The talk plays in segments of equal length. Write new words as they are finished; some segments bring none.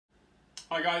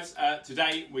Hi guys,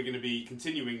 today we're going to be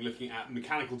continuing looking at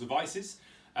mechanical devices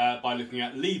by looking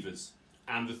at levers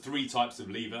and the three types of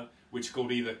lever, which are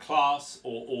called either class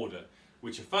or order,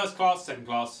 which are first class, second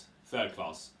class, third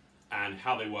class, and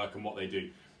how they work and what they do.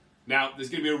 Now there's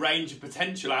going to be a range of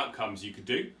potential outcomes you could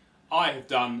do. I have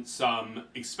done some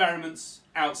experiments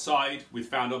outside with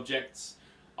found objects.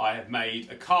 I have made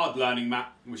a card learning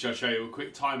map, which I'll show you a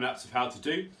quick time lapse of how to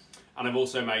do. And I've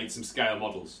also made some scale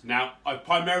models. Now, I've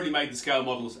primarily made the scale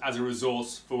models as a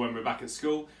resource for when we're back at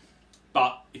school,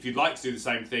 but if you'd like to do the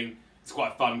same thing, it's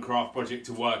quite a fun craft project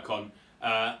to work on.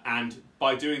 And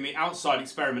by doing the outside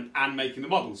experiment and making the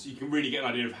models, you can really get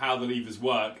an idea of how the levers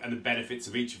work and the benefits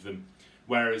of each of them.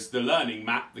 Whereas the learning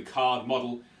map, the card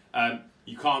model,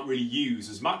 you can't really use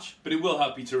as much, but it will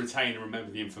help you to retain and remember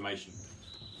the information.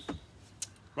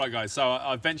 Right guys, so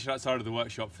I've ventured outside of the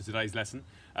workshop for today's lesson.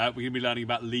 We're going to be learning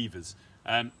about levers.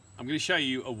 I'm going to show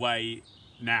you a way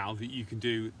now that you can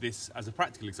do this as a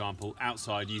practical example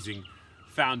outside using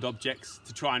found objects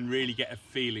to try and really get a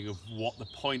feeling of what the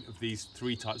point of these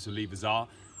three types of levers are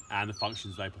and the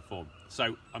functions they perform.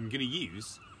 So I'm going to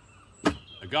use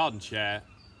a garden chair,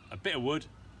 a bit of wood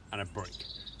and a brick,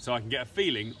 so I can get a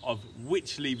feeling of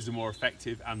which levers are more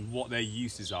effective and what their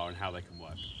uses are and how they can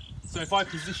work. So if I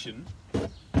position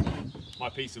my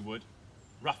piece of wood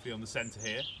roughly on the centre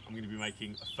here, I'm going to be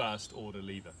making a first order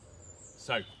lever.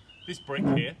 So this brick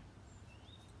here,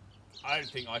 I don't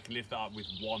think I can lift that up with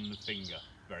one finger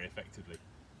very effectively.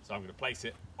 So I'm going to place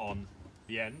it on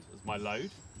the end as my load.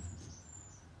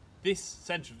 This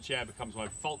centre of the chair becomes my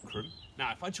fulcrum.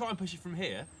 Now if I try and push it from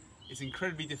here, it's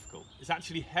incredibly difficult. It's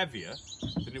actually heavier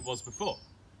than it was before.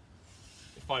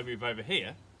 If I move over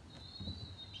here,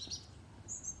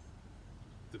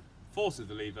 the force of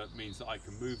the lever means that I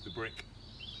can move the brick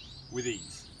with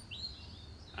ease.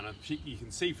 And you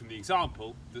can see from the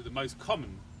example that the most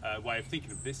common way of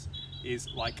thinking of this is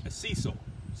like a seesaw.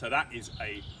 So that is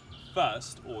a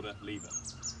first order lever.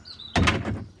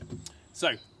 So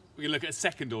we're going to look at a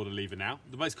second order lever now.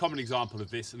 The most common example of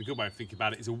this, and a good way of thinking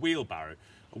about it, is a wheelbarrow.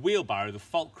 A wheelbarrow, the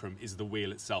fulcrum is the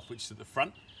wheel itself, which is at the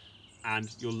front,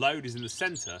 and your load is in the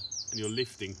centre and you're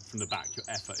lifting from the back. Your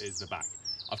effort is the back.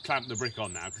 I've clamped the brick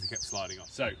on now because it kept sliding off.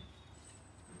 So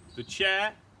the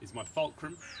chair is my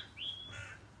fulcrum,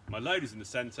 my load is in the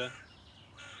centre,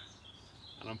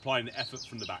 and I'm applying the effort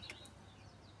from the back.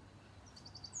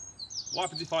 What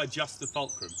happens if I adjust the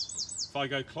fulcrum? If I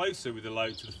go closer with the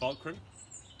load to the fulcrum,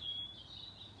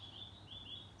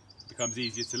 it becomes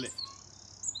easier to lift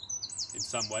in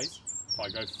some ways. If I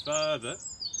go further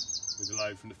with the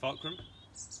load from the fulcrum,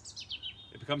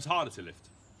 it becomes harder to lift.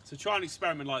 So try an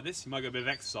experiment like this. You might get a bit of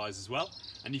exercise as well,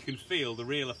 and you can feel the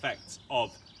real effects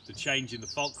of the change in the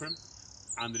fulcrum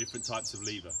and the different types of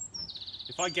lever.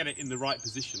 If I get it in the right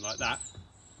position like that,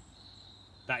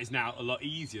 that is now a lot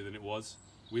easier than it was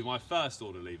with my first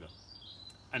order lever.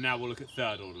 And now we'll look at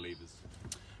third order levers.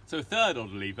 So a third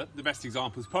order lever, the best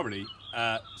example is probably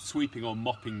sweeping or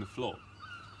mopping the floor.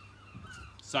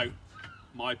 So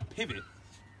my pivot,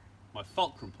 my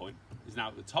fulcrum point, is now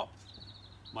at the top,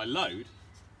 my load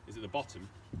is at the bottom,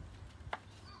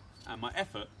 and my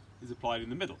effort is applied in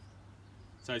the middle.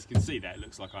 So as you can see there, it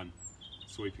looks like I'm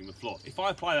sweeping the floor. If I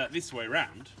apply that this way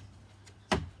around,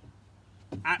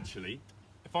 actually,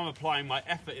 if I'm applying my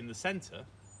effort in the centre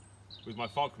with my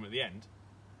fulcrum at the end,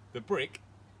 the brick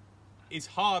is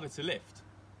harder to lift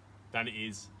than it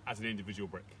is as an individual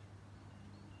brick.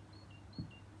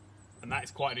 And that is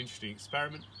quite an interesting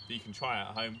experiment that you can try out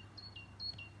at home.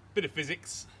 Bit of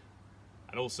physics,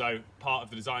 and also part of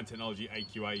the Design Technology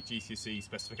AQA GCSE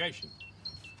specification.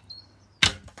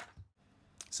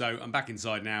 So I'm back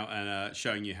inside now and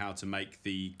showing you how to make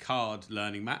the card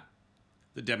learning map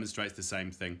that demonstrates the same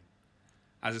thing.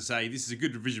 As I say, this is a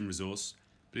good revision resource,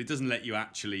 but it doesn't let you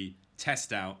actually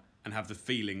test out and have the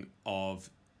feeling of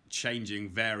changing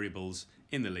variables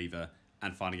in the lever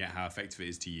and finding out how effective it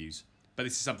is to use. But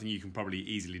this is something you can probably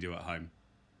easily do at home.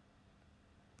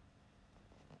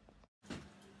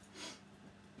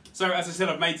 So as I said,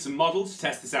 I've made some models to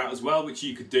test this out as well, which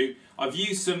you could do. I've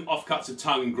used some offcuts of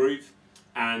tongue and groove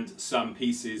and some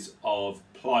pieces of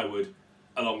plywood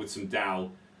along with some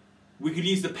dowel. We could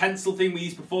use the pencil thing we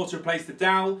used before to replace the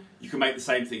dowel. You can make the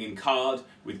same thing in card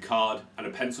with card and a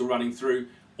pencil running through,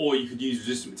 or you could use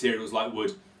resistant materials like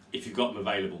wood if you've got them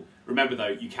available. Remember though,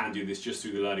 you can do this just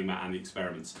through the learning mat and the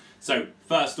experiments. So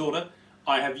first order,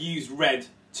 I have used red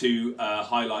to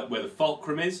highlight where the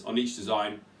fulcrum is on each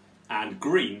design, and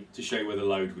green to show you where the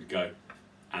load would go,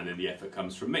 and then the effort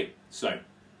comes from me. So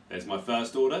there's my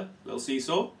first order little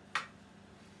seesaw.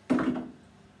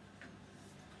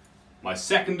 My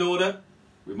second order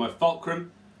with my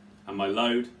fulcrum and my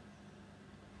load,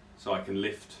 so I can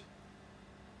lift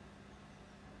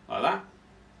like that.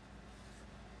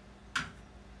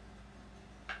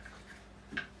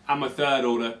 And my third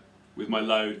order with my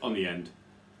load on the end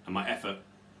and my effort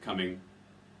coming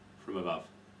from above,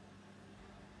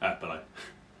 below.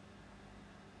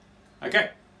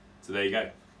 Okay, so there you go.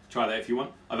 Try that if you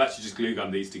want. I've actually just glue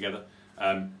gunned these together,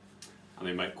 and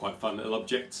they make quite fun little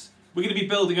objects. We're going to be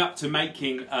building up to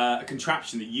making a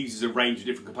contraption that uses a range of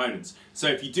different components. So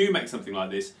if you do make something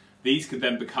like this, these could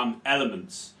then become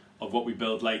elements of what we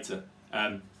build later.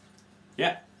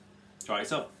 Yeah, try it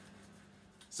yourself.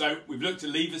 So we've looked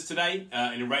at levers today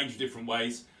in a range of different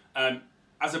ways.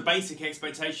 As a basic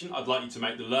expectation, I'd like you to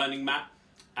make the learning map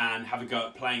and have a go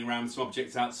at playing around with some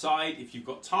objects outside if you've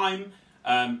got time.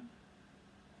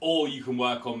 Or you can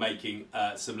work on making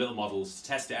some little models to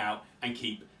test it out and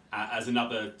keep as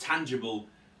another tangible,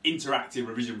 interactive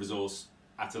revision resource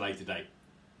at a later date.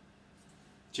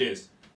 Cheers.